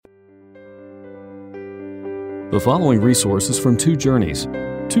The following resources from Two Journeys.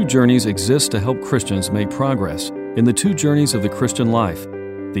 Two Journeys exists to help Christians make progress in the two journeys of the Christian life,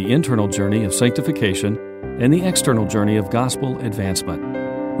 the internal journey of sanctification and the external journey of gospel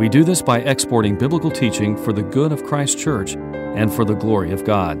advancement. We do this by exporting biblical teaching for the good of Christ's church and for the glory of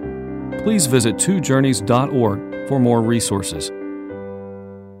God. Please visit twojourneys.org for more resources.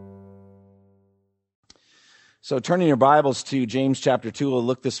 So turning your Bibles to James chapter 2, we'll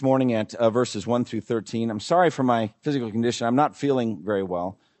look this morning at verses 1 through 13. I'm sorry for my physical condition. I'm not feeling very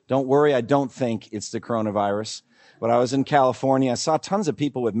well. Don't worry, I don't think it's the coronavirus. But I was in California. I saw tons of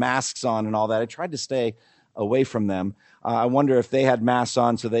people with masks on and all that. I tried to stay away from them. I wonder if they had masks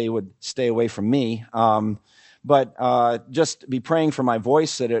on so they would stay away from me. But just be praying for my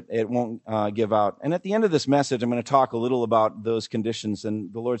voice that it won't give out. And at the end of this message, I'm going to talk a little about those conditions,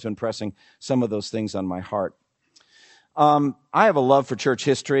 and the Lord's been pressing some of those things on my heart. I have a love for church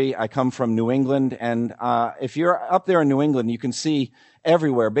history. I come from New England, and if you're up there in New England, you can see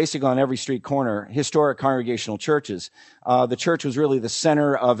everywhere, basically on every street corner, historic congregational churches. The church was really the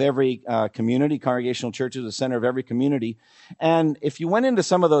center of every community. Congregational churches, the center of every community. And if you went into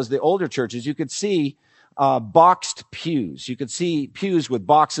some of those, the older churches, you could see boxed pews. You could see pews with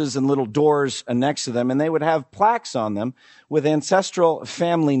boxes and little doors next to them, and they would have plaques on them with ancestral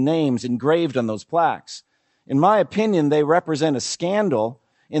family names engraved on those plaques. In my opinion, they represent a scandal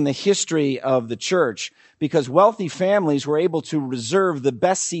in the history of the church because wealthy families were able to reserve the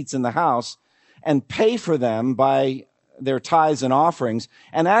best seats in the house and pay for them by their tithes and offerings,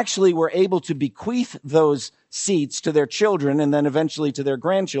 and actually were able to bequeath those seats to their children and then eventually to their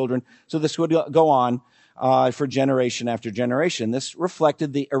grandchildren. So this would go on for generation after generation. This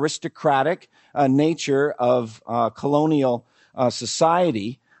reflected the aristocratic nature of colonial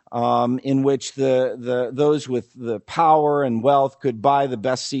society, in which those with the power and wealth could buy the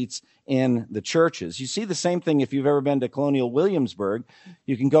best seats in the churches. You see the same thing if you've ever been to Colonial Williamsburg.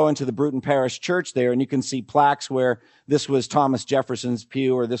 You can go into the Bruton Parish Church there, and you can see plaques where this was Thomas Jefferson's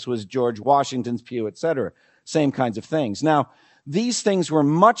pew or this was George Washington's pew, etc. Same kinds of things. Now, these things were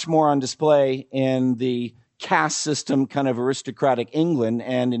much more on display in the caste system kind of aristocratic England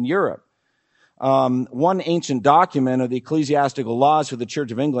and in Europe. One ancient document of the ecclesiastical laws for the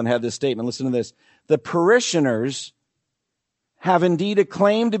Church of England had this statement. Listen to this. The parishioners have indeed a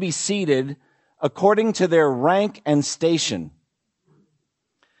claim to be seated according to their rank and station.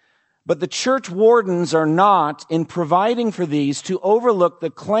 But the church wardens are not, in providing for these, to overlook the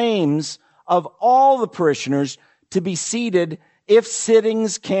claims of all the parishioners to be seated if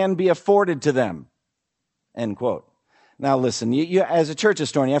sittings can be afforded to them. End quote. Now listen, you as a church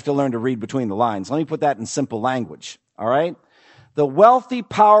historian, you have to learn to read between the lines. Let me put that in simple language, all right? The wealthy,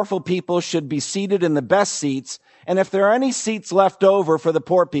 powerful people should be seated in the best seats, and if there are any seats left over for the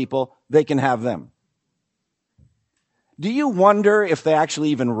poor people, they can have them. Do you wonder if they actually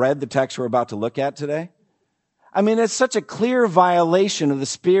even read the text we're about to look at today? I mean, it's such a clear violation of the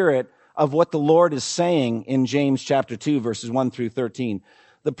spirit of what the Lord is saying in James chapter 2, verses 1 through 13.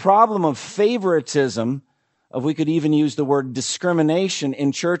 The problem of favoritism, we could even use the word discrimination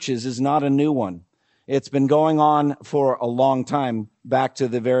in churches, is not a new one. It's been going on for a long time, back to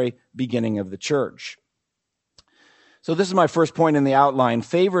the very beginning of the church. So this is my first point in the outline.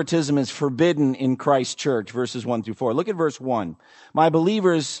 Favoritism is forbidden in Christ's church, verses 1 through 4. Look at verse 1. My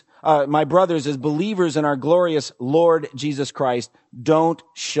brothers, as believers in our glorious Lord Jesus Christ, don't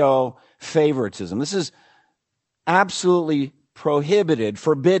show favoritism. This is absolutely prohibited,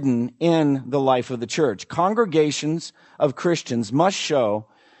 forbidden in the life of the church. Congregations of Christians must show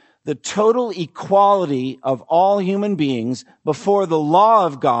the total equality of all human beings before the law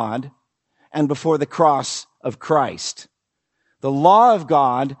of God and before the cross of Christ. The law of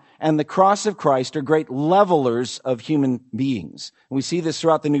God and the cross of Christ are great levelers of human beings. We see this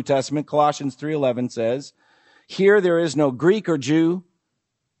throughout the New Testament. Colossians 3:11 says, "Here there is no Greek or Jew,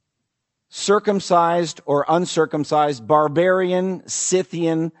 circumcised or uncircumcised, barbarian,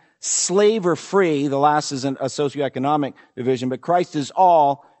 Scythian, slave or free." The last is a socioeconomic division, but Christ is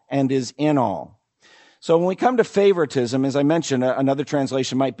all and is in all. So when we come to favoritism, as I mentioned, another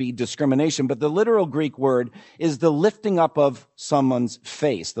translation might be discrimination, but the literal Greek word is the lifting up of someone's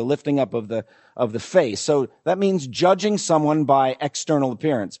face, the lifting up of the face. So that means judging someone by external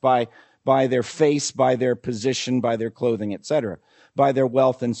appearance, by their face, by their position, by their clothing, etc., by their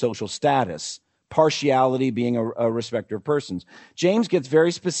wealth and social status, partiality being a respecter of persons. James gets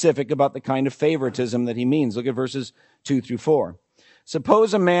very specific about the kind of favoritism that he means. Look at verses 2 through 4.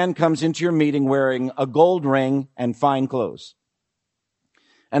 Suppose a man comes into your meeting wearing a gold ring and fine clothes,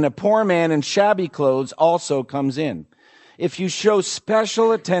 and a poor man in shabby clothes also comes in. If you show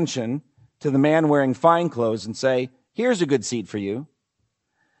special attention to the man wearing fine clothes and say, here's a good seat for you.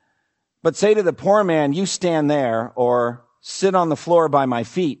 But say to the poor man, you stand there, or sit on the floor by my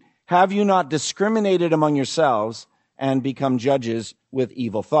feet. Have you not discriminated among yourselves and become judges with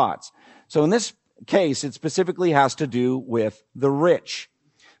evil thoughts? So in this case, it specifically has to do with the rich.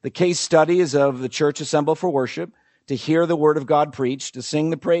 The case study is of the church assembled for worship, to hear the word of God preached, to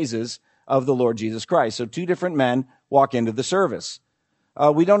sing the praises of the Lord Jesus Christ. So two different men walk into the service.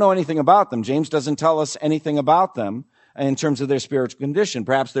 We don't know anything about them. James doesn't tell us anything about them in terms of their spiritual condition.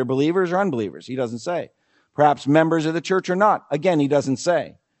 Perhaps they're believers or unbelievers. He doesn't say. Perhaps members of the church or not. Again, he doesn't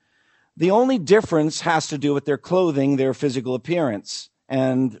say. The only difference has to do with their clothing, their physical appearance,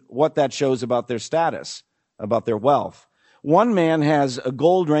 and what that shows about their status, about their wealth. One man has a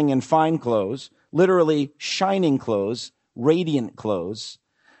gold ring and fine clothes, literally shining clothes, radiant clothes,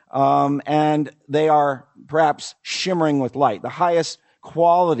 and they are perhaps shimmering with light, the highest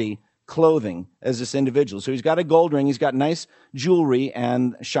quality clothing as this individual. So he's got a gold ring, he's got nice jewelry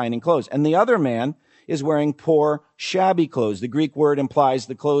and shining clothes. And the other man is wearing poor, shabby clothes. The Greek word implies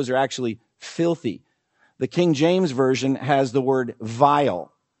the clothes are actually filthy. The King James Version has the word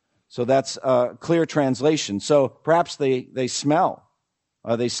vile. So that's a clear translation. So perhaps they smell,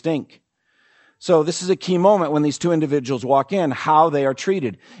 they stink. So this is a key moment when these two individuals walk in, how they are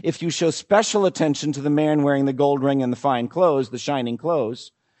treated. If you show special attention to the man wearing the gold ring and the fine clothes, the shining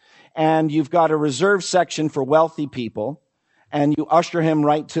clothes, and you've got a reserved section for wealthy people, and you usher him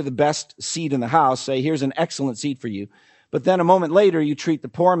right to the best seat in the house, say, here's an excellent seat for you. But then a moment later, you treat the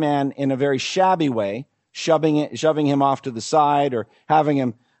poor man in a very shabby way, shoving him off to the side or having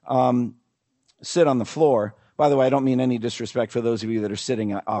him sit on the floor. By the way, I don't mean any disrespect for those of you that are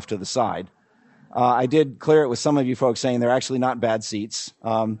sitting off to the side. I did clear it with some of you folks saying they're actually not bad seats.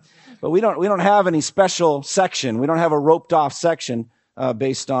 But we don't have any special section. We don't have a roped off section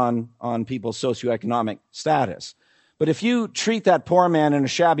based on people's socioeconomic status. But if you treat that poor man in a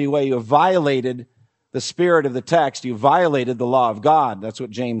shabby way, you have violated the spirit of the text. You violated the law of God. That's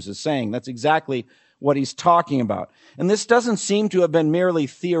what James is saying. That's exactly what he's talking about. And this doesn't seem to have been merely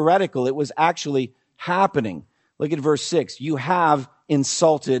theoretical. It was actually happening. Look at verse 6. You have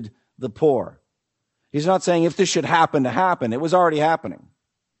insulted the poor. He's not saying if this should happen to happen. It was already happening.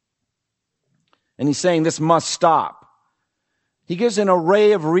 And he's saying this must stop. He gives an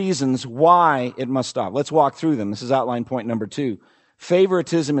array of reasons why it must stop. Let's walk through them. This is outline point number 2.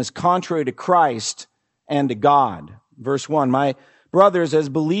 Favoritism is contrary to Christ and to God. Verse 1, my brothers, as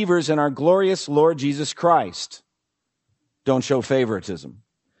believers in our glorious Lord Jesus Christ, don't show favoritism.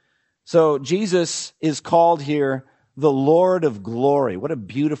 So Jesus is called here the Lord of glory. What a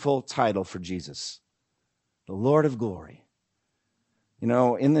beautiful title for Jesus. The Lord of glory. You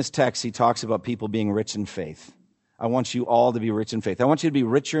know, in this text, he talks about people being rich in faith. I want you all to be rich in faith. I want you to be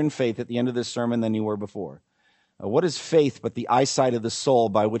richer in faith at the end of this sermon than you were before. What is faith but the eyesight of the soul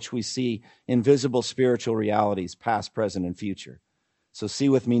by which we see invisible spiritual realities, past, present, and future? So see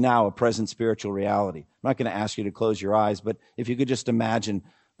with me now a present spiritual reality. I'm not going to ask you to close your eyes, but if you could just imagine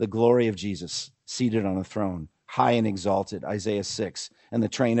the glory of Jesus seated on a throne, high and exalted, Isaiah 6, and the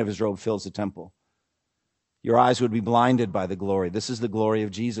train of his robe fills the temple. Your eyes would be blinded by the glory. This is the glory of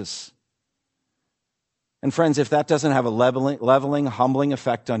Jesus. And friends, if that doesn't have a leveling, humbling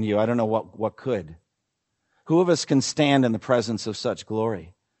effect on you, I don't know what could. Who of us can stand in the presence of such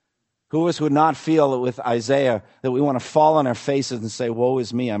glory? Who of us would not feel with Isaiah that we want to fall on our faces and say, woe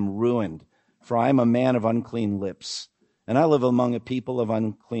is me, I'm ruined, for I am a man of unclean lips, and I live among a people of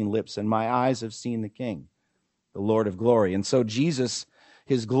unclean lips, and my eyes have seen the King, the Lord of glory. And so Jesus,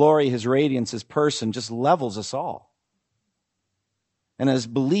 his glory, his radiance, his person just levels us all. And as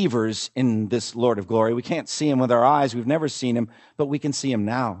believers in this Lord of glory, we can't see him with our eyes. We've never seen him, but we can see him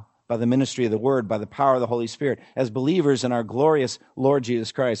now by the ministry of the Word, by the power of the Holy Spirit. As believers in our glorious Lord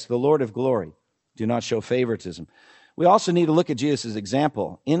Jesus Christ, the Lord of glory, do not show favoritism. We also need to look at Jesus'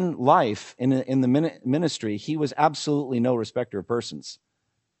 example. In life, in the ministry, he was absolutely no respecter of persons.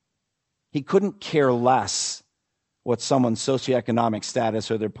 He couldn't care less what someone's socioeconomic status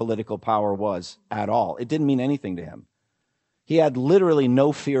or their political power was at all. It didn't mean anything to him. He had literally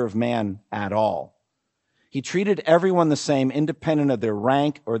no fear of man at all. He treated everyone the same, independent of their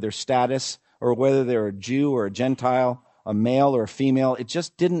rank or their status, or whether they're a Jew or a Gentile, a male or a female. It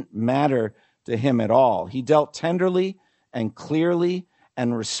just didn't matter to him at all. He dealt tenderly and clearly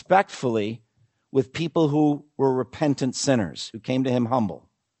and respectfully with people who were repentant sinners, who came to him humble.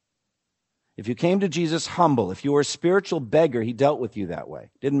 If you came to Jesus humble, if you were a spiritual beggar, he dealt with you that way.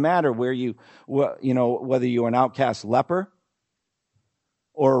 Didn't matter whether you were an outcast leper,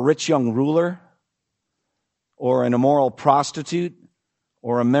 or a rich young ruler, or an immoral prostitute,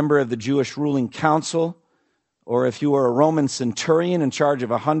 or a member of the Jewish ruling council, or if you were a Roman centurion in charge of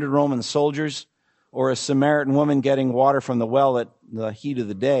 100 Roman soldiers, or a Samaritan woman getting water from the well at the heat of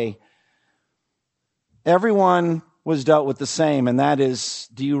the day, everyone was dealt with the same, and that is,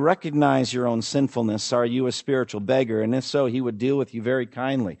 do you recognize your own sinfulness? Are you a spiritual beggar? And if so, he would deal with you very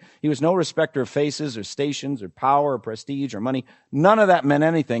kindly. He was no respecter of faces or stations or power or prestige or money. None of that meant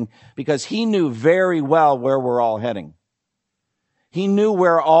anything, because he knew very well where we're all heading. He knew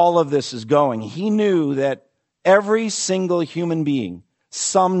where all of this is going. He knew that every single human being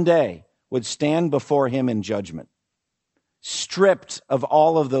someday would stand before him in judgment, stripped of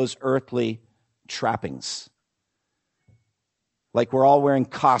all of those earthly trappings. Like we're all wearing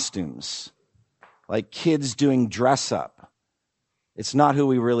costumes, like kids doing dress up. It's not who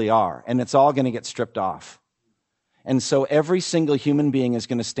we really are, and it's all going to get stripped off. And so every single human being is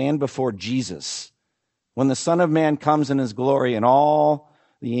going to stand before Jesus. When the Son of Man comes in his glory and all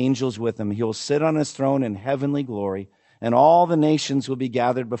the angels with him, he will sit on his throne in heavenly glory, and all the nations will be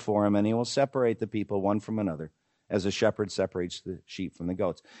gathered before him, and he will separate the people one from another, as a shepherd separates the sheep from the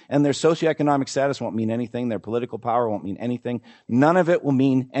goats. And their socioeconomic status won't mean anything. Their political power won't mean anything. None of it will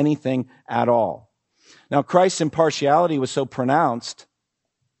mean anything at all. Now, Christ's impartiality was so pronounced,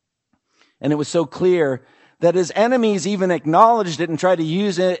 and it was so clear, that his enemies even acknowledged it and tried to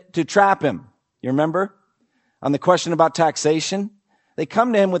use it to trap him. You remember? On the question about taxation, they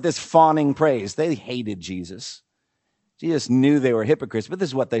come to him with this fawning praise. They hated Jesus. Jesus knew they were hypocrites, but this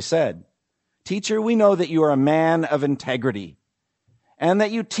is what they said. Teacher, we know that you are a man of integrity and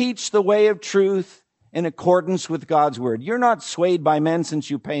that you teach the way of truth in accordance with God's word. You're not swayed by men, since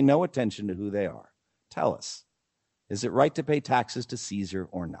you pay no attention to who they are. Tell us, is it right to pay taxes to Caesar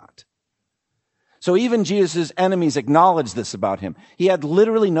or not? So even Jesus' enemies acknowledged this about him. He had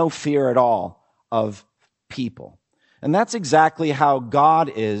literally no fear at all of people. And that's exactly how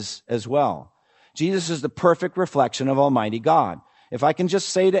God is as well. Jesus is the perfect reflection of Almighty God. If I can just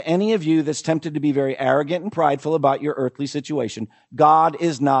say to any of you that's tempted to be very arrogant and prideful about your earthly situation, God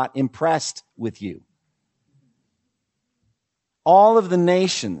is not impressed with you. All of the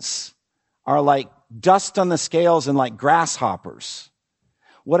nations are like dust on the scales and like grasshoppers.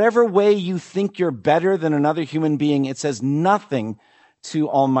 Whatever way you think you're better than another human being, it says nothing to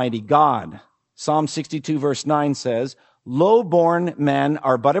Almighty God. Psalm 62 verse 9 says, low-born men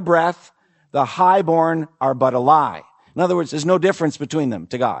are but a breath, the high-born are but a lie. In other words, there's no difference between them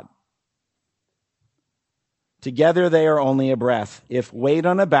to God. Together they are only a breath. If weighed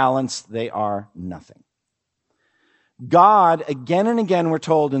on a balance, they are nothing. God, again and again, we're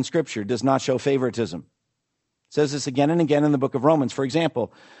told in Scripture, does not show favoritism. It says this again and again in the book of Romans. For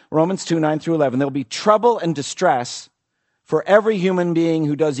example, Romans 2, 9 through 11, there will be trouble and distress for every human being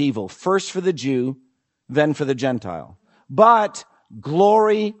who does evil, first for the Jew, then for the Gentile. But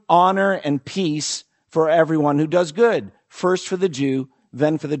glory, honor, and peace for everyone who does good, first for the Jew,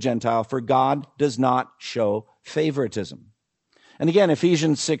 then for the Gentile, for God does not show favoritism. And again,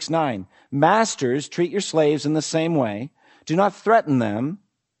 Ephesians 6:9, masters, treat your slaves in the same way. Do not threaten them,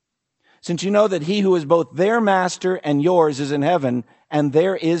 since you know that he who is both their master and yours is in heaven, and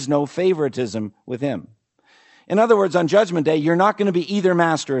there is no favoritism with him. In other words, on Judgment Day, you're not going to be either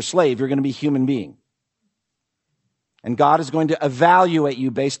master or slave. You're going to be human being. And God is going to evaluate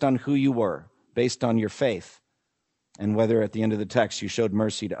you based on who you were, based on your faith, and whether at the end of the text you showed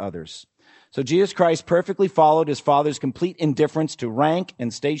mercy to others. So Jesus Christ perfectly followed his Father's complete indifference to rank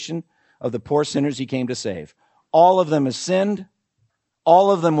and station of the poor sinners he came to save. All of them have sinned.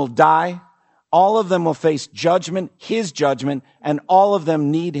 All of them will die. All of them will face judgment, his judgment, and all of them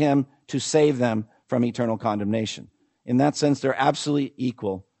need him to save them from eternal condemnation. In that sense, they're absolutely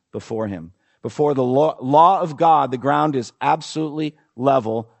equal before him. Before the law of God, the ground is absolutely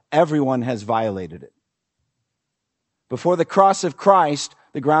level. Everyone has violated it. Before the cross of Christ,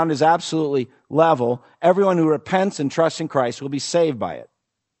 the ground is absolutely level. Everyone who repents and trusts in Christ will be saved by it.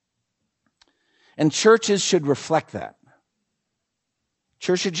 And churches should reflect that.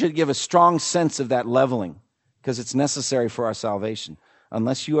 Churches should give a strong sense of that leveling, because it's necessary for our salvation.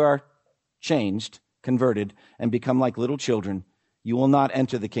 Unless you are changed, converted, and become like little children, you will not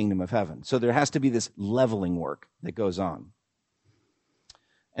enter the kingdom of heaven. So there has to be this leveling work that goes on.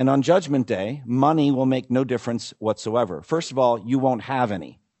 And on Judgment Day, money will make no difference whatsoever. First of all, you won't have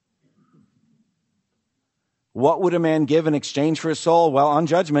any. What would a man give in exchange for his soul? Well, on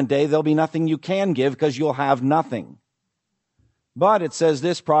Judgment Day, there'll be nothing you can give, because you'll have nothing. But it says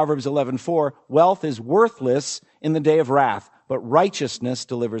this, Proverbs 11:4, wealth is worthless in the day of wrath, but righteousness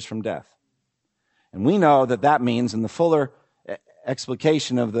delivers from death. And we know that that means, in the fuller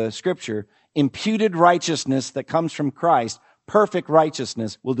explication of the Scripture, imputed righteousness that comes from Christ perfect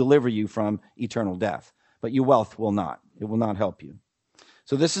righteousness will deliver you from eternal death, but your wealth will not. It will not help you.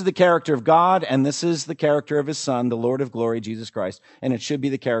 So this is the character of God, and this is the character of his Son, the Lord of glory, Jesus Christ, and it should be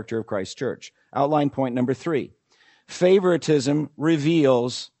the character of Christ's church. Outline point number 3. Favoritism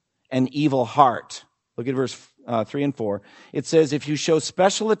reveals an evil heart. Look at verse 3 and 4. It says, if you show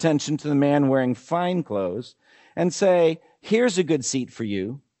special attention to the man wearing fine clothes and say, here's a good seat for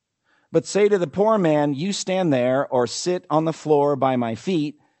you, but say to the poor man, you stand there or sit on the floor by my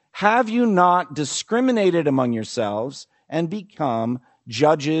feet, have you not discriminated among yourselves and become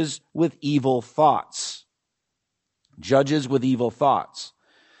judges with evil thoughts? Judges with evil thoughts.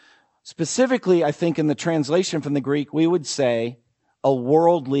 Specifically, I think in the translation from the Greek, we would say a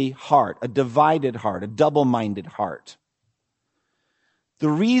worldly heart, a divided heart, a double-minded heart. The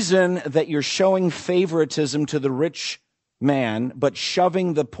reason that you're showing favoritism to the rich man, but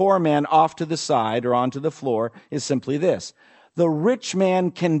shoving the poor man off to the side or onto the floor is simply this. The rich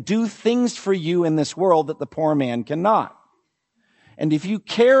man can do things for you in this world that the poor man cannot. And if you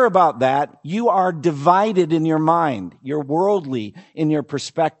care about that, you are divided in your mind. You're worldly in your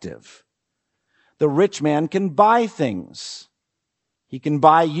perspective. The rich man can buy things. He can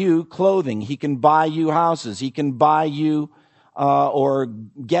buy you clothing. He can buy you houses. He can buy you or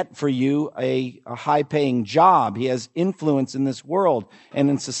get for you a high-paying job. He has influence in this world and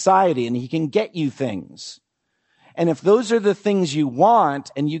in society, and he can get you things. And if those are the things you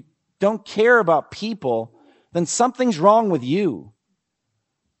want and you don't care about people, then something's wrong with you.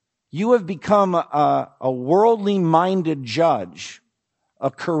 You have become a worldly-minded judge, a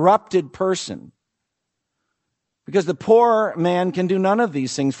corrupted person. Because the poor man can do none of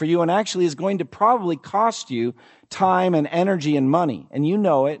these things for you and actually is going to probably cost you time and energy and money. And you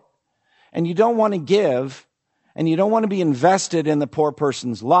know it. And you don't want to give. And you don't want to be invested in the poor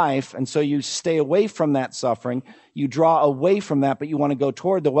person's life. And so you stay away from that suffering. You draw away from that, but you want to go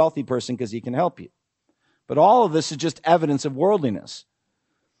toward the wealthy person because he can help you. But all of this is just evidence of worldliness.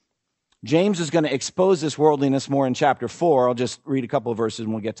 James is going to expose this worldliness more in chapter 4. I'll just read a couple of verses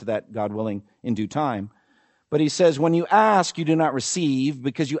and we'll get to that, God willing, in due time. But he says, when you ask, you do not receive,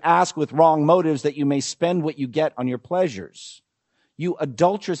 because you ask with wrong motives that you may spend what you get on your pleasures. You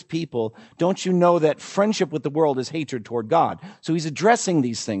adulterous people, don't you know that friendship with the world is hatred toward God? So he's addressing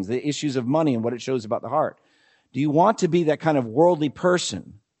these things, the issues of money and what it shows about the heart. Do you want to be that kind of worldly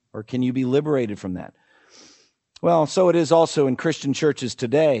person, or can you be liberated from that? Well, so it is also in Christian churches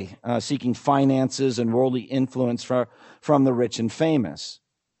today, seeking finances and worldly influence from the rich and famous.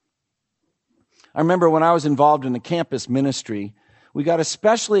 I remember when I was involved in the campus ministry, we got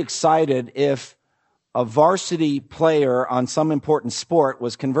especially excited if a varsity player on some important sport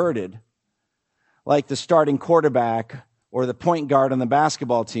was converted, like the starting quarterback or the point guard on the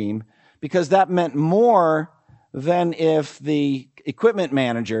basketball team, because that meant more than if the equipment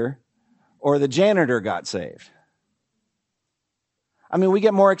manager or the janitor got saved. I mean, we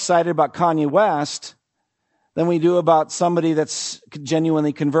get more excited about Kanye West than we do about somebody that's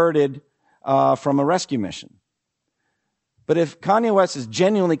genuinely converted from a rescue mission. But if Kanye West is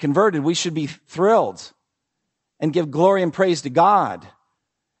genuinely converted, we should be thrilled and give glory and praise to God.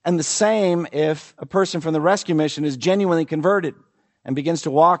 And the same if a person from the rescue mission is genuinely converted and begins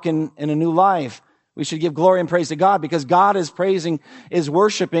to walk in a new life. We should give glory and praise to God because God is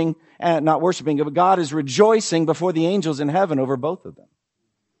worshiping, not worshiping, but God is rejoicing before the angels in heaven over both of them.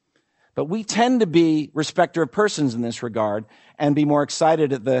 But we tend to be respecter of persons in this regard and be more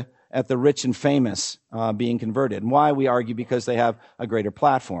excited at the rich and famous being converted. And why? We argue because they have a greater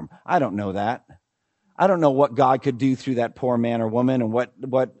platform. I don't know that. I don't know what God could do through that poor man or woman and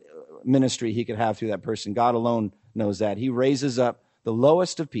what ministry he could have through that person. God alone knows that. He raises up the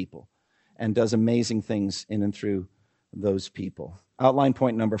lowest of people and does amazing things in and through those people. Outline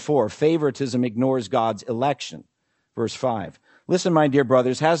point number 4, favoritism ignores God's election. Verse 5. Listen, my dear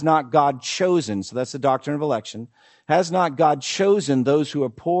brothers, has not God chosen, so that's the doctrine of election, has not God chosen those who are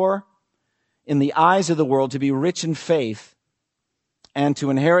poor in the eyes of the world to be rich in faith and to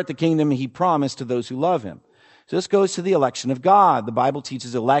inherit the kingdom he promised to those who love him? So this goes to the election of God. The Bible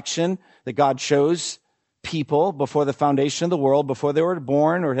teaches election, that God chose people before the foundation of the world, before they were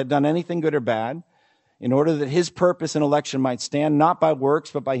born or had done anything good or bad, in order that his purpose in election might stand, not by works,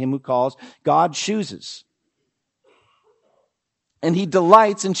 but by him who calls. God chooses. And he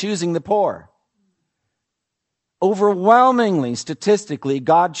delights in choosing the poor. Overwhelmingly, statistically,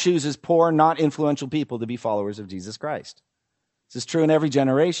 God chooses poor, not influential people to be followers of Jesus Christ. This is true in every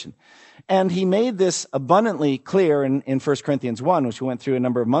generation. And he made this abundantly clear in 1 Corinthians 1, which we went through a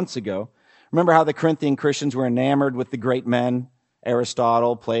number of months ago. Remember how the Corinthian Christians were enamored with the great men,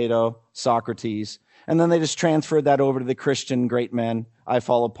 Aristotle, Plato, Socrates. And then they just transferred that over to the Christian great men. I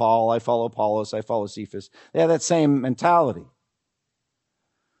follow Paul, I follow Apollos, I follow Cephas. They had that same mentality.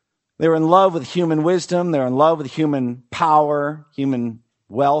 They were in love with human wisdom. They're in love with human power, human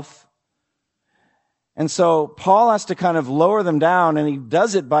wealth. And so Paul has to kind of lower them down, and he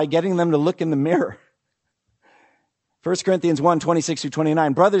does it by getting them to look in the mirror. 1 Corinthians 1, 26 through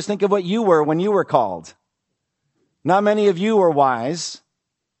 29. Brothers, think of what you were when you were called. Not many of you were wise.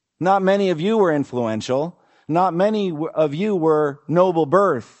 Not many of you were influential. Not many of you were noble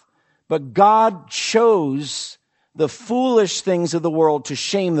birth. But God chose the foolish things of the world to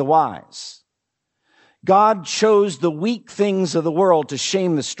shame the wise. God chose the weak things of the world to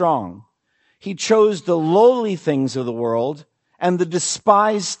shame the strong. He chose the lowly things of the world and the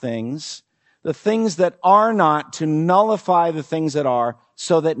despised things, the things that are not, to nullify the things that are,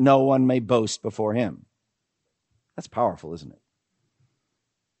 so that no one may boast before him. That's powerful, isn't it?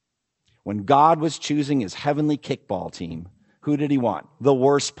 When God was choosing his heavenly kickball team, who did he want? The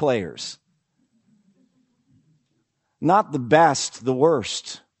worst players. Not the best, the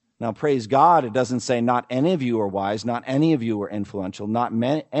worst. Now, praise God, it doesn't say not any of you are wise, not any of you are influential, not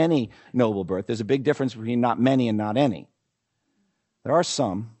any noble birth. There's a big difference between not many and not any. There are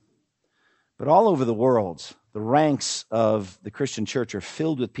some, but all over the world, the ranks of the Christian church are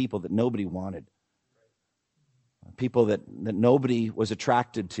filled with people that nobody wanted, people that nobody was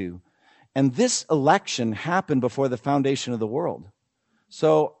attracted to. And this election happened before the foundation of the world.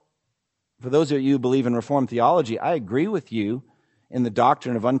 So, for those of you who believe in Reformed theology, I agree with you in the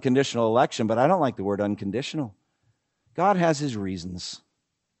doctrine of unconditional election, but I don't like the word unconditional. God has his reasons.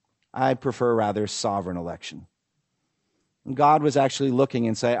 I prefer rather sovereign election. And God was actually looking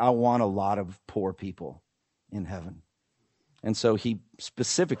and saying, I want a lot of poor people in heaven. And so he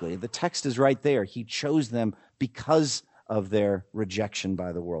specifically, the text is right there, he chose them because of their rejection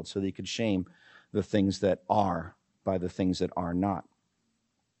by the world, so that he could shame the things that are by the things that are not.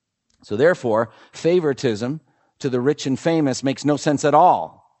 So therefore, favoritism to the rich and famous makes no sense at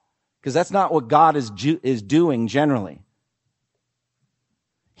all, because that's not what God is doing generally.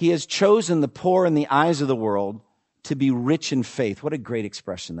 He has chosen the poor in the eyes of the world to be rich in faith. What a great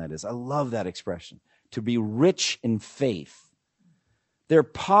expression that is. I love that expression. To be rich in faith. Their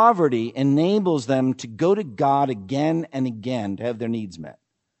poverty enables them to go to God again and again to have their needs met.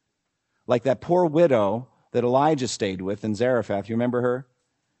 Like that poor widow that Elijah stayed with in Zarephath. You remember her?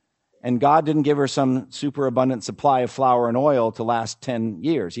 And God didn't give her some super abundant supply of flour and oil to last 10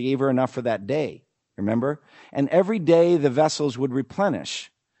 years. He gave her enough for that day. Remember? And every day the vessels would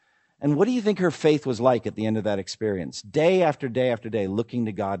replenish. And what do you think her faith was like at the end of that experience? Day after day after day, looking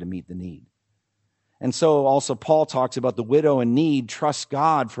to God to meet the need. And so also Paul talks about the widow in need trusts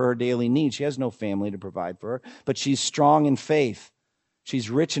God for her daily needs. She has no family to provide for her, but she's strong in faith. She's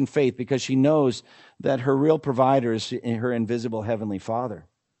rich in faith because she knows that her real provider is her invisible heavenly Father.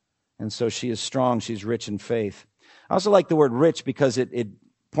 And so she is strong, she's rich in faith. I also like the word rich because it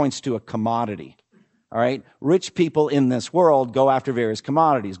points to a commodity. All right? Rich people in this world go after various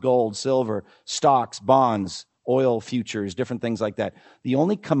commodities, gold, silver, stocks, bonds, oil futures, different things like that. The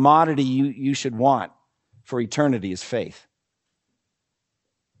only commodity you should want for eternity is faith.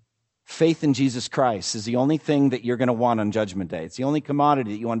 Faith in Jesus Christ is the only thing that you're going to want on Judgment Day. It's the only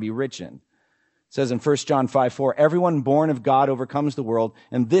commodity that you want to be rich in. It says in 1 John 5:4, everyone born of God overcomes the world,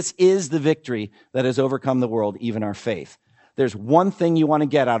 and this is the victory that has overcome the world, even our faith. There's one thing you want to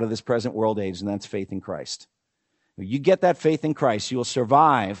get out of this present world age, and that's faith in Christ. You get that faith in Christ, you'll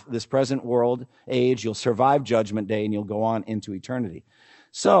survive this present world age, you'll survive Judgment Day, and you'll go on into eternity.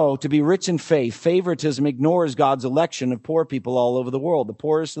 So, to be rich in faith, favoritism ignores God's election of poor people all over the world, the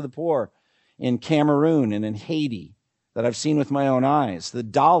poorest of the poor in Cameroon and in Haiti that I've seen with my own eyes, the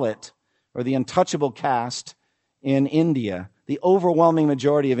Dalit, or the untouchable caste in India. The overwhelming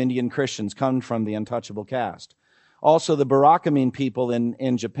majority of Indian Christians come from the untouchable caste. Also, the Barakamine people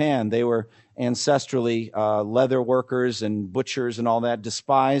in Japan, they were ancestrally leather workers and butchers and all that,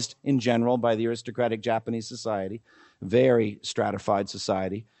 despised in general by the aristocratic Japanese society, very stratified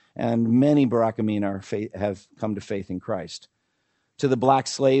society, and many Barakamine have come to faith in Christ. To the black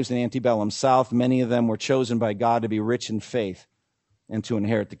slaves in antebellum South, many of them were chosen by God to be rich in faith and to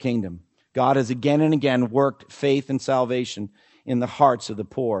inherit the kingdom. God has again and again worked faith and salvation in the hearts of the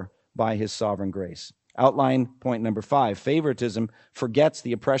poor by his sovereign grace. Outline point number 5. Favoritism forgets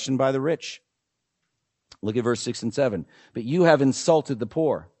the oppression by the rich. Look at verse 6 and 7. But you have insulted the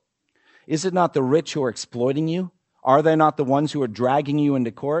poor. Is it not the rich who are exploiting you? Are they not the ones who are dragging you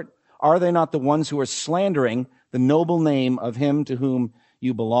into court? Are they not the ones who are slandering the noble name of him to whom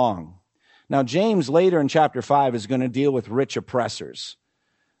you belong? Now, James later in chapter 5 is going to deal with rich oppressors.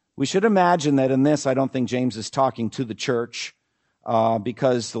 We should imagine that in this, I don't think James is talking to the church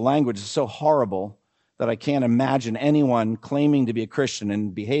because the language is so horrible that I can't imagine anyone claiming to be a Christian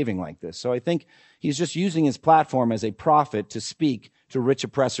and behaving like this. So I think he's just using his platform as a prophet to speak to rich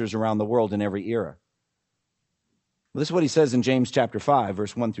oppressors around the world in every era. This is what he says in James chapter 5,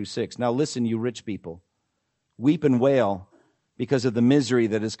 verse 1 through 6. Now listen, you rich people. Weep and wail because of the misery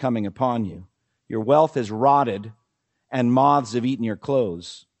that is coming upon you. Your wealth is rotted, and moths have eaten your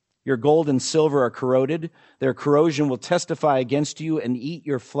clothes. Your gold and silver are corroded. Their corrosion will testify against you and eat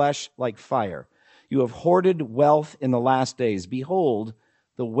your flesh like fire. You have hoarded wealth in the last days. Behold,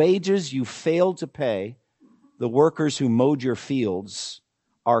 the wages you failed to pay, the workers who mowed your fields,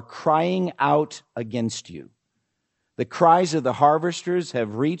 are crying out against you. The cries of the harvesters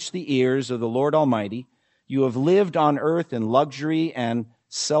have reached the ears of the Lord Almighty. You have lived on earth in luxury and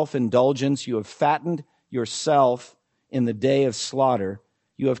self-indulgence. You have fattened yourself in the day of slaughter.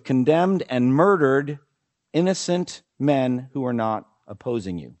 You have condemned and murdered innocent men who are not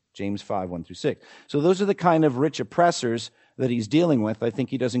opposing you. James 5, 1 through 6. So those are the kind of rich oppressors that he's dealing with. I think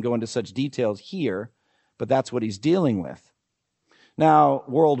he doesn't go into such details here, but that's what he's dealing with. Now,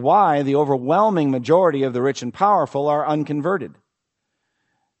 worldwide, the overwhelming majority of the rich and powerful are unconverted.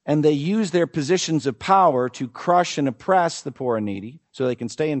 And they use their positions of power to crush and oppress the poor and needy so they can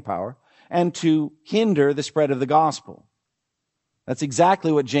stay in power and to hinder the spread of the gospel. That's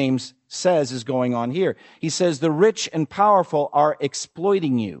exactly what James says is going on here. He says the rich and powerful are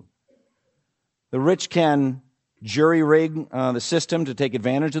exploiting you. The rich can jury rig the system to take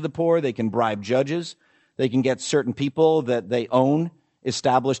advantage of the poor. They can bribe judges. They can get certain people that they own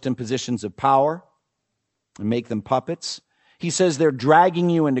established in positions of power and make them puppets. He says they're dragging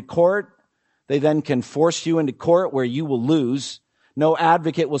you into court. They then can force you into court where you will lose. No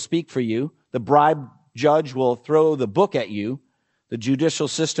advocate will speak for you. The bribe judge will throw the book at you. The judicial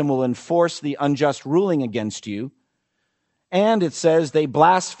system will enforce the unjust ruling against you. And it says they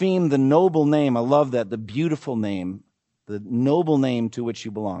blaspheme the noble name. I love that, the beautiful name, the noble name to which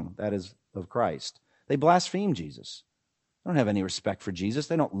you belong. That is of Christ. They blaspheme Jesus. They don't have any respect for Jesus.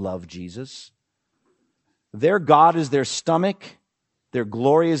 They don't love Jesus. Their God is their stomach. Their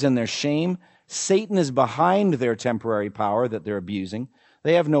glory is in their shame. Satan is behind their temporary power that they're abusing.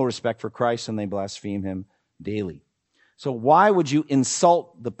 They have no respect for Christ and they blaspheme him daily. So why would you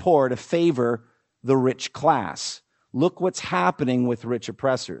insult the poor to favor the rich class? Look what's happening with rich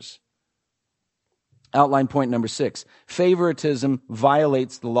oppressors. Outline point number 6. Favoritism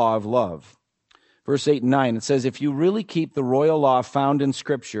violates the law of love. Verse 8 and 9, it says, if you really keep the royal law found in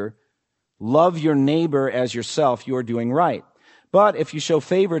Scripture, love your neighbor as yourself, you are doing right. But if you show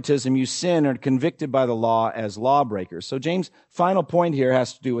favoritism, you sin and are convicted by the law as lawbreakers. So James' final point here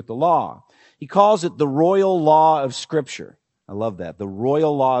has to do with the law. He calls it the royal law of Scripture. I love that. The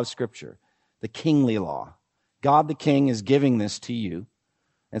royal law of Scripture. The kingly law. God the King is giving this to you.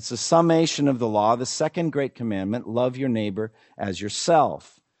 It's a summation of the law, the second great commandment, love your neighbor as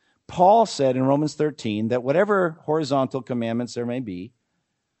yourself. Paul said in Romans 13 that whatever horizontal commandments there may be,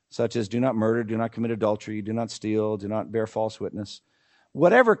 such as do not murder, do not commit adultery, do not steal, do not bear false witness,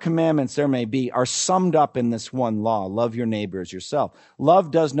 whatever commandments there may be are summed up in this one law, love your neighbor as yourself.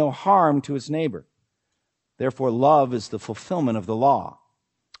 Love does no harm to its neighbor. Therefore, love is the fulfillment of the law.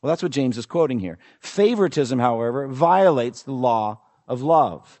 Well, that's what James is quoting here. Favoritism, however, violates the law of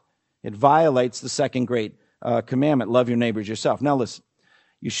love. It violates the second great commandment, love your neighbor as yourself. Now listen,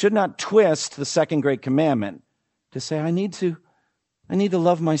 you should not twist the second great commandment to say, I need to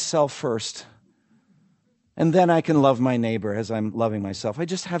love myself first, and then I can love my neighbor as I'm loving myself. I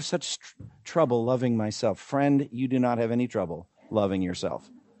just have such trouble loving myself. Friend, you do not have any trouble loving yourself.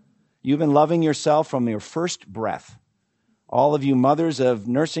 You've been loving yourself from your first breath. All of you mothers of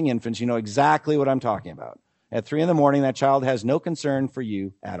nursing infants, you know exactly what I'm talking about. At 3 a.m, that child has no concern for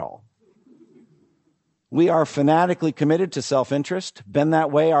you at all. We are fanatically committed to self-interest, been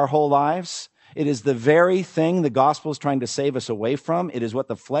that way our whole lives. It is the very thing the gospel is trying to save us away from. It is what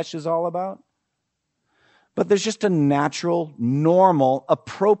the flesh is all about. But there's just a natural, normal,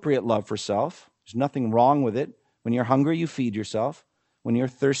 appropriate love for self. There's nothing wrong with it. When you're hungry, you feed yourself. When you're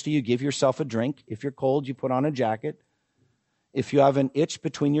thirsty, you give yourself a drink. If you're cold, you put on a jacket. If you have an itch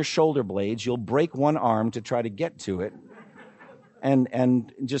between your shoulder blades, you'll break one arm to try to get to it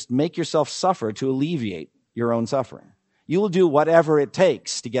and just make yourself suffer to alleviate your own suffering. You will do whatever it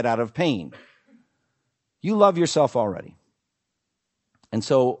takes to get out of pain. You love yourself already. And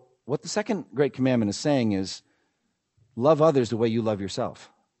so what the second great commandment is saying is, love others the way you love yourself.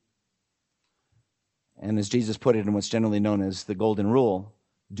 And as Jesus put it in what's generally known as the golden rule,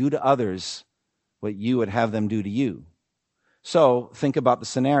 do to others what you would have them do to you. So think about the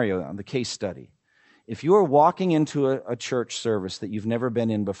scenario, the case study. If you are walking into a church service that you've never been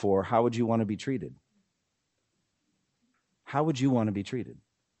in before, how would you want to be treated? How would you want to be treated?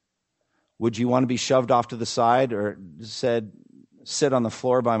 Would you want to be shoved off to the side or said, sit on the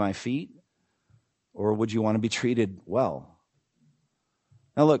floor by my feet? Or would you want to be treated well?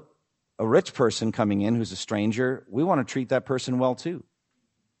 Now look, a rich person coming in who's a stranger, we want to treat that person well too.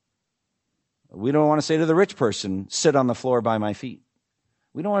 We don't want to say to the rich person, sit on the floor by my feet.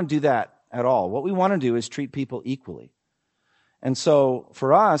 We don't want to do that at all. What we want to do is treat people equally. And so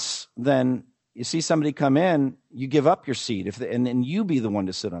for us, then, you see somebody come in, you give up your seat, and you be the one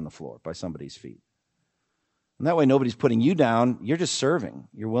to sit on the floor by somebody's feet. And that way nobody's putting you down, you're just serving.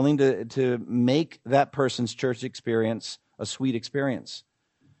 You're willing to make that person's church experience a sweet experience.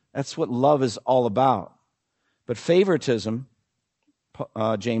 That's what love is all about. But favoritism,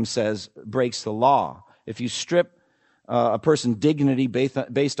 James says, breaks the law. If you strip a person's dignity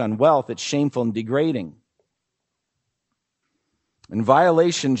based on wealth, it's shameful and degrading. And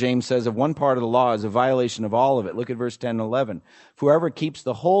violation, James says, of one part of the law is a violation of all of it. Look at verse 10 and 11. Whoever keeps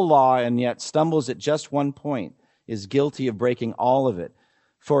the whole law and yet stumbles at just one point is guilty of breaking all of it.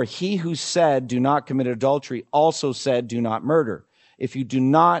 For he who said, do not commit adultery, also said, do not murder. If you do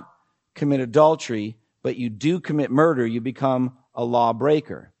not commit adultery, but you do commit murder, you become a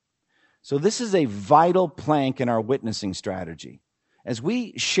lawbreaker. So this is a vital plank in our witnessing strategy. As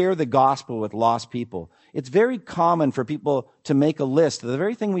we share the gospel with lost people, it's very common for people to make a list of the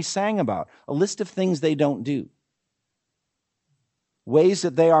very thing we sang about, a list of things they don't do, ways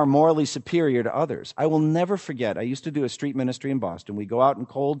that they are morally superior to others. I will never forget, I used to do a street ministry in Boston. We'd go out in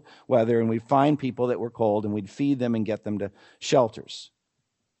cold weather and we'd find people that were cold and we'd feed them and get them to shelters.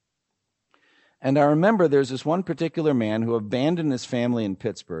 And I remember there's this one particular man who abandoned his family in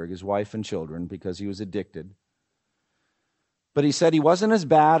Pittsburgh, his wife and children, because he was addicted. But he said he wasn't as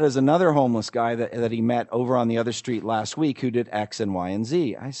bad as another homeless guy that he met over on the other street last week who did X and Y and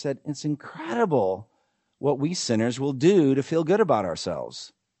Z. I said, it's incredible what we sinners will do to feel good about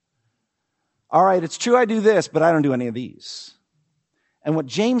ourselves. All right, it's true I do this, but I don't do any of these. And what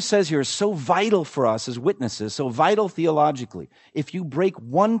James says here is so vital for us as witnesses, so vital theologically. If you break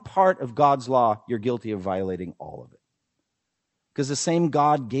one part of God's law, you're guilty of violating all of it. Because the same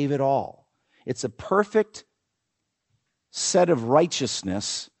God gave it all. It's a perfect set of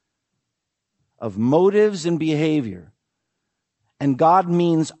righteousness, of motives and behavior. And God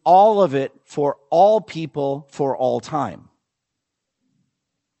means all of it for all people for all time.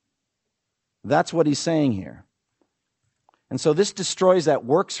 That's what he's saying here. And so this destroys that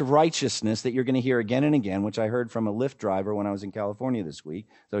works of righteousness that you're going to hear again and again, which I heard from a Lyft driver when I was in California this week.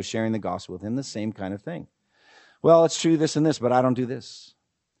 So I was sharing the gospel with him, the same kind of thing. Well, it's true this and this, but I don't do this.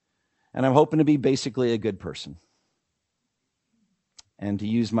 And I'm hoping to be basically a good person. And to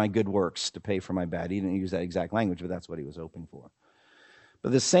use my good works to pay for my bad. He didn't use that exact language, but that's what he was hoping for.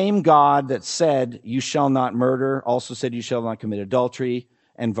 But the same God that said, you shall not murder, also said, you shall not commit adultery,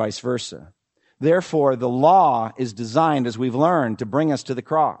 and vice versa. Therefore, the law is designed, as we've learned, to bring us to the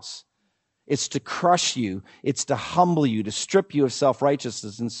cross. It's to crush you. It's to humble you, to strip you of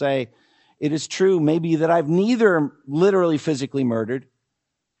self-righteousness and say, it is true maybe that I've neither literally physically murdered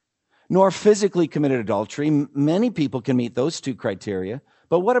nor physically committed adultery. Many people can meet those two criteria.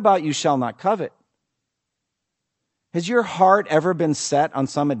 But what about you shall not covet? Has your heart ever been set on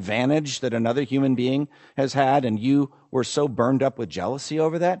some advantage that another human being has had and you were so burned up with jealousy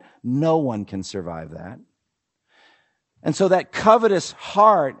over that? No one can survive that. And so that covetous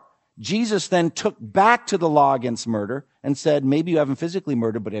heart, Jesus then took back to the law against murder and said, maybe you haven't physically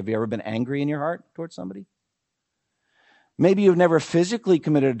murdered, but have you ever been angry in your heart towards somebody? Maybe you've never physically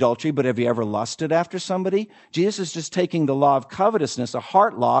committed adultery, but have you ever lusted after somebody? Jesus is just taking the law of covetousness, a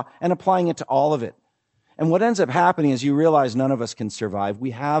heart law, and applying it to all of it. And what ends up happening is you realize none of us can survive.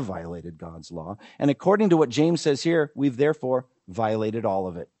 We have violated God's law. And according to what James says here, we've therefore violated all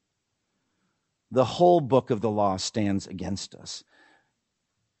of it. The whole book of the law stands against us.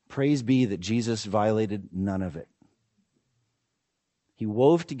 Praise be that Jesus violated none of it. He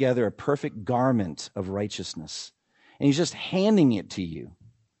wove together a perfect garment of righteousness. And he's just handing it to you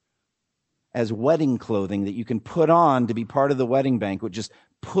as wedding clothing that you can put on to be part of the wedding banquet. Just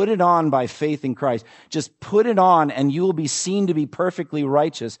put it on by faith in Christ. Just put it on and you will be seen to be perfectly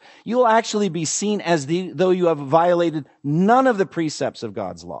righteous. You will actually be seen as though you have violated none of the precepts of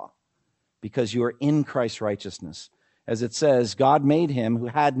God's law because you are in Christ's righteousness. As it says, God made him who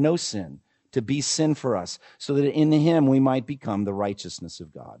had no sin to be sin for us so that in him we might become the righteousness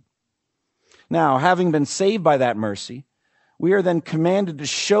of God. Now, having been saved by that mercy, we are then commanded to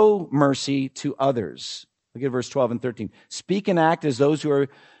show mercy to others. Look at verse 12 and 13. Speak and act as those who are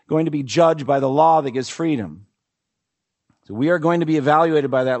going to be judged by the law that gives freedom. So we are going to be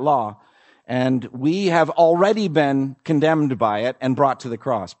evaluated by that law, and we have already been condemned by it and brought to the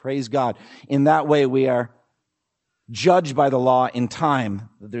cross. Praise God. In that way, we are judged by the law in time.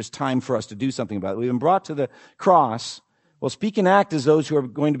 There's time for us to do something about it. We've been brought to the cross. Well, speak and act as those who are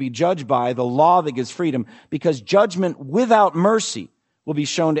going to be judged by the law that gives freedom, because judgment without mercy will be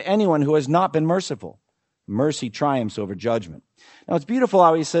shown to anyone who has not been merciful. Mercy triumphs over judgment. Now, it's beautiful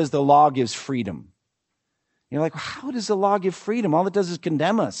how he says the law gives freedom. You're like, how does the law give freedom? All it does is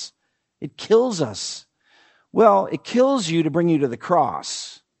condemn us. It kills us. Well, it kills you to bring you to the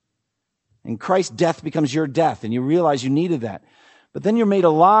cross. And Christ's death becomes your death, and you realize you needed that. But then you're made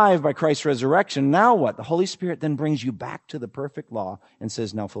alive by Christ's resurrection. Now what? The Holy Spirit then brings you back to the perfect law and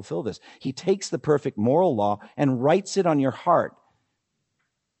says, now fulfill this. He takes the perfect moral law and writes it on your heart.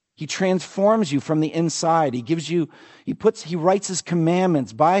 He transforms you from the inside. He writes his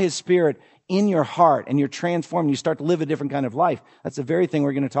commandments by his Spirit in your heart, and you're transformed. You start to live a different kind of life. That's the very thing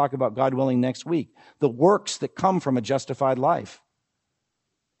we're going to talk about, God willing, next week. The works that come from a justified life.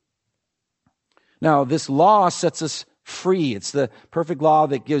 Now, this law sets us free. It's the perfect law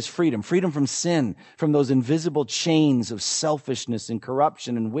that gives freedom. Freedom from sin, from those invisible chains of selfishness and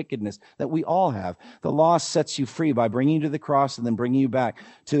corruption and wickedness that we all have. The law sets you free by bringing you to the cross and then bringing you back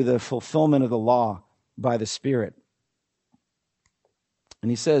to the fulfillment of the law by the Spirit.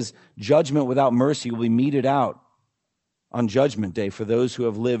 And he says, judgment without mercy will be meted out on Judgment Day for those who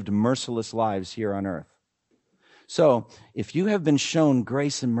have lived merciless lives here on earth. So, if you have been shown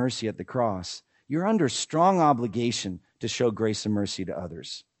grace and mercy at the cross, you're under strong obligation to show grace and mercy to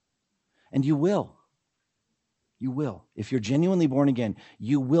others. And you will. You will. If you're genuinely born again,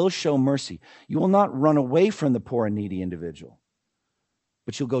 you will show mercy. You will not run away from the poor and needy individual,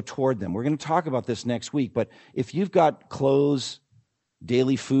 but you'll go toward them. We're going to talk about this next week, but if you've got clothes,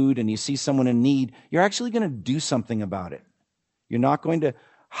 daily food, and you see someone in need, you're actually going to do something about it. You're not going to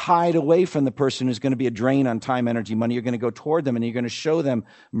hide away from the person who's going to be a drain on time, energy, money. You're going to go toward them, and you're going to show them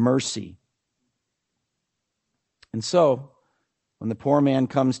mercy. And so, when the poor man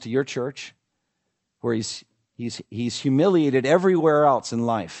comes to your church, where he's humiliated everywhere else in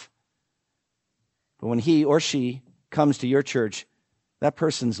life, but when he or she comes to your church, that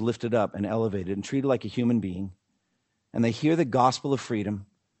person's lifted up and elevated and treated like a human being, and they hear the gospel of freedom,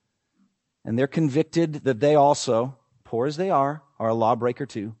 and they're convicted that they also, poor as they are a lawbreaker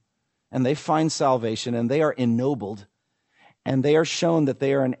too, and they find salvation, and they are ennobled, and they are shown that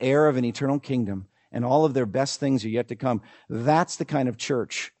they are an heir of an eternal kingdom, and all of their best things are yet to come. That's the kind of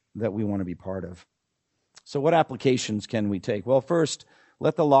church that we want to be part of. So what applications can we take? Well, first,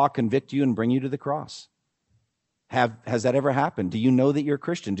 let the law convict you and bring you to the cross. Has that ever happened? Do you know that you're a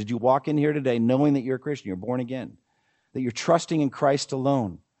Christian? Did you walk in here today knowing that you're a Christian, you're born again, that you're trusting in Christ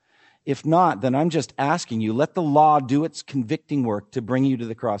alone? If not, then I'm just asking you, let the law do its convicting work to bring you to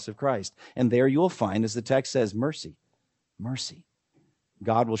the cross of Christ. And there you'll find, as the text says, mercy. Mercy.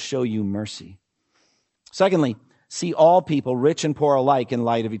 God will show you mercy. Secondly, see all people, rich and poor alike, in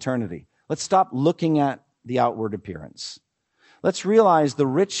light of eternity. Let's stop looking at the outward appearance. Let's realize the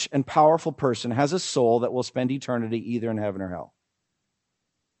rich and powerful person has a soul that will spend eternity either in heaven or hell.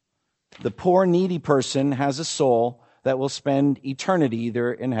 The poor, needy person has a soul that will spend eternity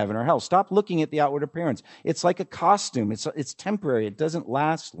either in heaven or hell. Stop looking at the outward appearance. It's like a costume. It's temporary. It doesn't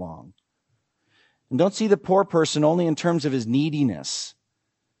last long. And don't see the poor person only in terms of his neediness,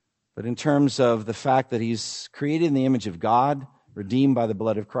 but in terms of the fact that he's created in the image of God, redeemed by the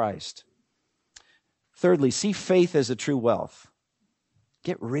blood of Christ. Thirdly, see faith as a true wealth.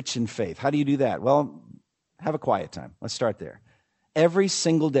 Get rich in faith. How do you do that? Well, have a quiet time. Let's start there. Every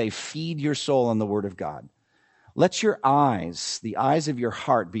single day, feed your soul on the Word of God. Let your eyes, the eyes of your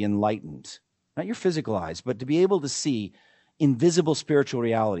heart, be enlightened. Not your physical eyes, but to be able to see invisible spiritual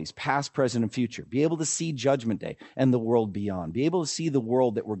realities, past, present, and future. Be able to see Judgment Day and the world beyond. Be able to see the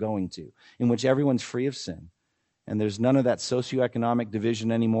world that we're going to, in which everyone's free of sin. And there's none of that socioeconomic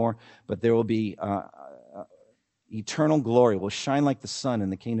division anymore, but there will be eternal glory. Will shine like the sun in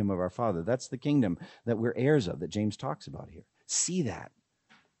the kingdom of our Father. That's the kingdom that we're heirs of, that James talks about here. See that.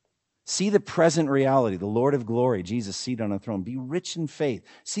 See the present reality, the Lord of glory, Jesus seated on a throne. Be rich in faith.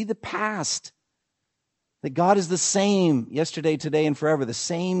 See the past. That God is the same yesterday, today, and forever. The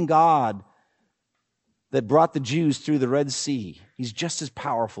same God that brought the Jews through the Red Sea. He's just as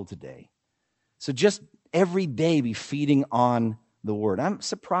powerful today. So just every day be feeding on the Word. I'm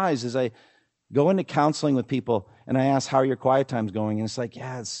surprised as I go into counseling with people and I ask, how are your quiet times going? And it's like,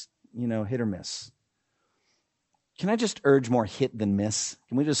 yeah, it's, hit or miss. Can I just urge more hit than miss?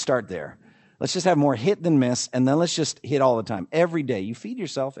 Can we just start there? Let's just have more hit than miss, and then let's just hit all the time. Every day. You feed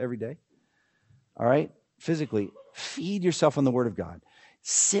yourself every day. All right? Physically, feed yourself on the Word of God.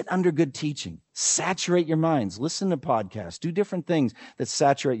 Sit under good teaching. Saturate your minds. Listen to podcasts. Do different things that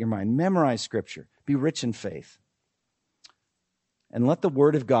saturate your mind. Memorize Scripture. Be rich in faith. And let the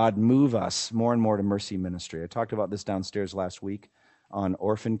Word of God move us more and more to mercy ministry. I talked about this downstairs last week on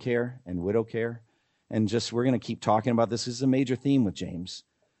orphan care and widow care. And we're going to keep talking about this. This is a major theme with James,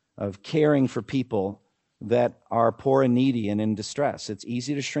 of caring for people that are poor and needy and in distress. It's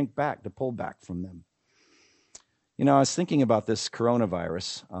easy to shrink back, to pull back from them. You know, I was thinking about this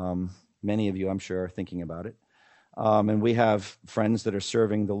coronavirus. Many of you, I'm sure, are thinking about it. And we have friends that are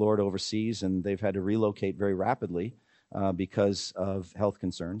serving the Lord overseas, and they've had to relocate very rapidly because of health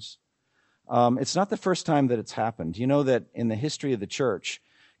concerns. It's not the first time that it's happened. You know that in the history of the church,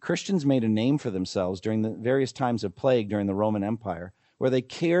 Christians made a name for themselves during the various times of plague during the Roman Empire, where they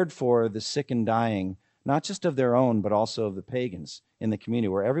cared for the sick and dying, not just of their own, but also of the pagans in the community,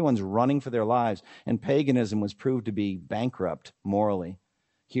 where everyone's running for their lives, and paganism was proved to be bankrupt morally.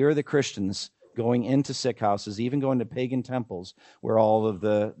 Here are the Christians going into sick houses, even going to pagan temples, where all of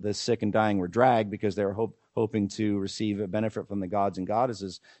the sick and dying were dragged because they were hoping to receive a benefit from the gods and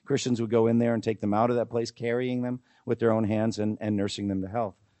goddesses. Christians would go in there and take them out of that place, carrying them with their own hands and nursing them to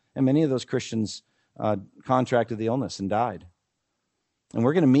health. And many of those Christians contracted the illness and died. And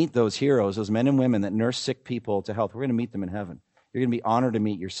we're going to meet those heroes, those men and women that nurse sick people to health. We're going to meet them in heaven. You're going to be honored to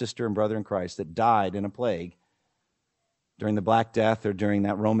meet your sister and brother in Christ that died in a plague during the Black Death or during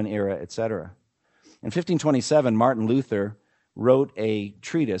that Roman era, etc. In 1527, Martin Luther wrote a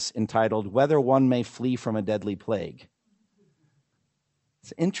treatise entitled Whether One May Flee from a Deadly Plague.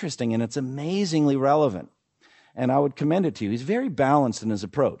 It's interesting and it's amazingly relevant. And I would commend it to you. He's very balanced in his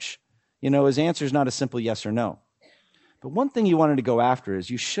approach. You know, his answer is not a simple yes or no. But one thing you wanted to go after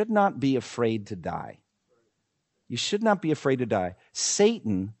is you should not be afraid to die. You should not be afraid to die.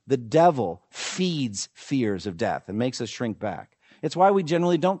 Satan, the devil, feeds fears of death and makes us shrink back. It's why we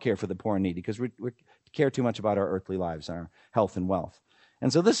generally don't care for the poor and needy, because we care too much about our earthly lives, our health and wealth.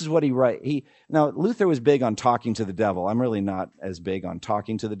 And so this is what he writes. Now, Luther was big on talking to the devil. I'm really not as big on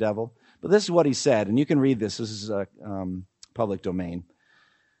talking to the devil. But this is what he said, and you can read this. This is public domain.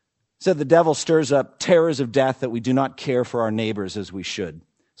 He said, the devil stirs up terrors of death that we do not care for our neighbors as we should.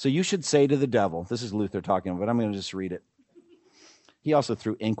 So you should say to the devil, this is Luther talking, but I'm going to just read it. He also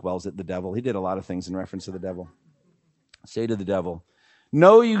threw inkwells at the devil. He did a lot of things in reference to the devil. Say to the devil,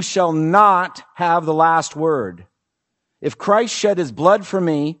 no, you shall not have the last word. If Christ shed his blood for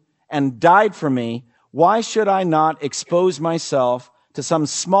me and died for me, why should I not expose myself to some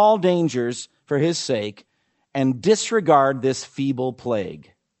small dangers for his sake and disregard this feeble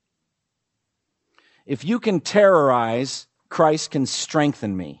plague? If you can terrorize, Christ can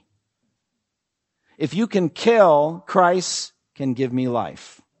strengthen me. If you can kill, Christ can give me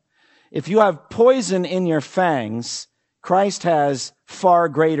life. If you have poison in your fangs, Christ has far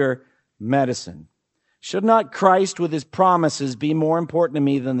greater medicine. Should not Christ with his promises be more important to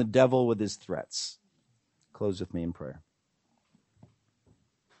me than the devil with his threats? Close with me in prayer.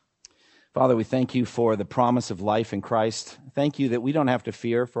 Father, we thank you for the promise of life in Christ. Thank you that we don't have to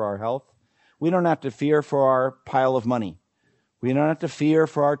fear for our health. We don't have to fear for our pile of money. We don't have to fear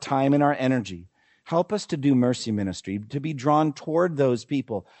for our time and our energy. Help us to do mercy ministry, to be drawn toward those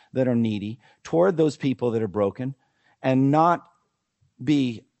people that are needy, toward those people that are broken, and not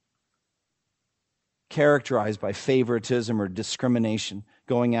be characterized by favoritism or discrimination,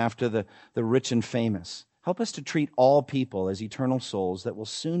 going after the rich and famous. Help us to treat all people as eternal souls that will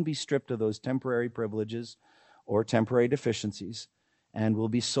soon be stripped of those temporary privileges or temporary deficiencies and will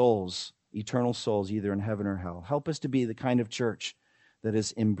be souls, eternal souls, either in heaven or hell. Help us to be the kind of church that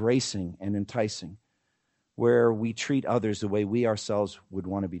is embracing and enticing, where we treat others the way we ourselves would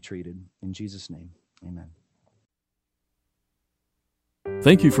want to be treated. In Jesus' name, amen.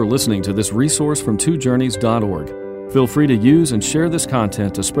 Thank you for listening to this resource from twojourneys.org. Feel free to use and share this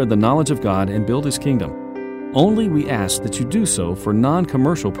content to spread the knowledge of God and build His kingdom. Only we ask that you do so for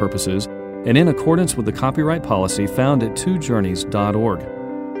non-commercial purposes and in accordance with the copyright policy found at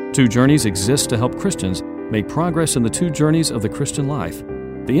twojourneys.org. Two Journeys exists to help Christians make progress in the two journeys of the Christian life,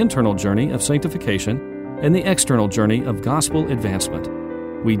 the internal journey of sanctification and the external journey of gospel advancement.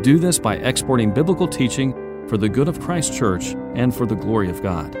 We do this by exporting biblical teaching for the good of Christ's church and for the glory of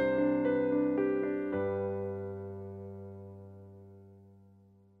God.